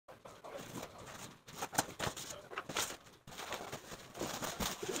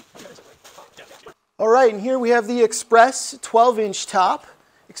All right, and here we have the Express 12-inch top,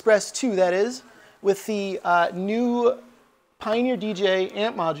 XPRS2 that is, with the new Pioneer DJ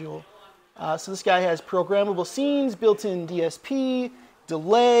amp module. So this guy has programmable scenes, built-in DSP,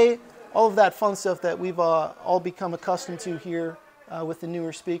 delay, all of that fun stuff that we've all become accustomed to here with the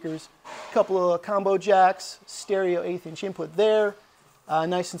newer speakers. A couple of combo jacks, stereo 1/8-inch input there,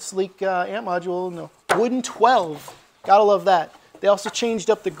 nice and sleek amp module, and a wooden 12. Gotta love that. They also changed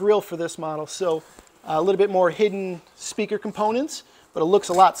up the grille for this model, so a little bit more hidden speaker components, but it looks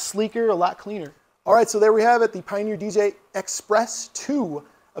a lot sleeker, a lot cleaner. All right, so there we have it, the Pioneer DJ XPRS2,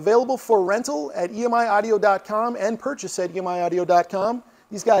 available for rental at emiaudio.com and purchase at emiaudio.com.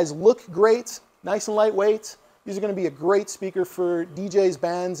 These guys look great, nice and lightweight. These are going to be a great speaker for DJs,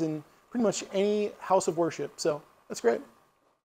 bands, and pretty much any house of worship, so that's great.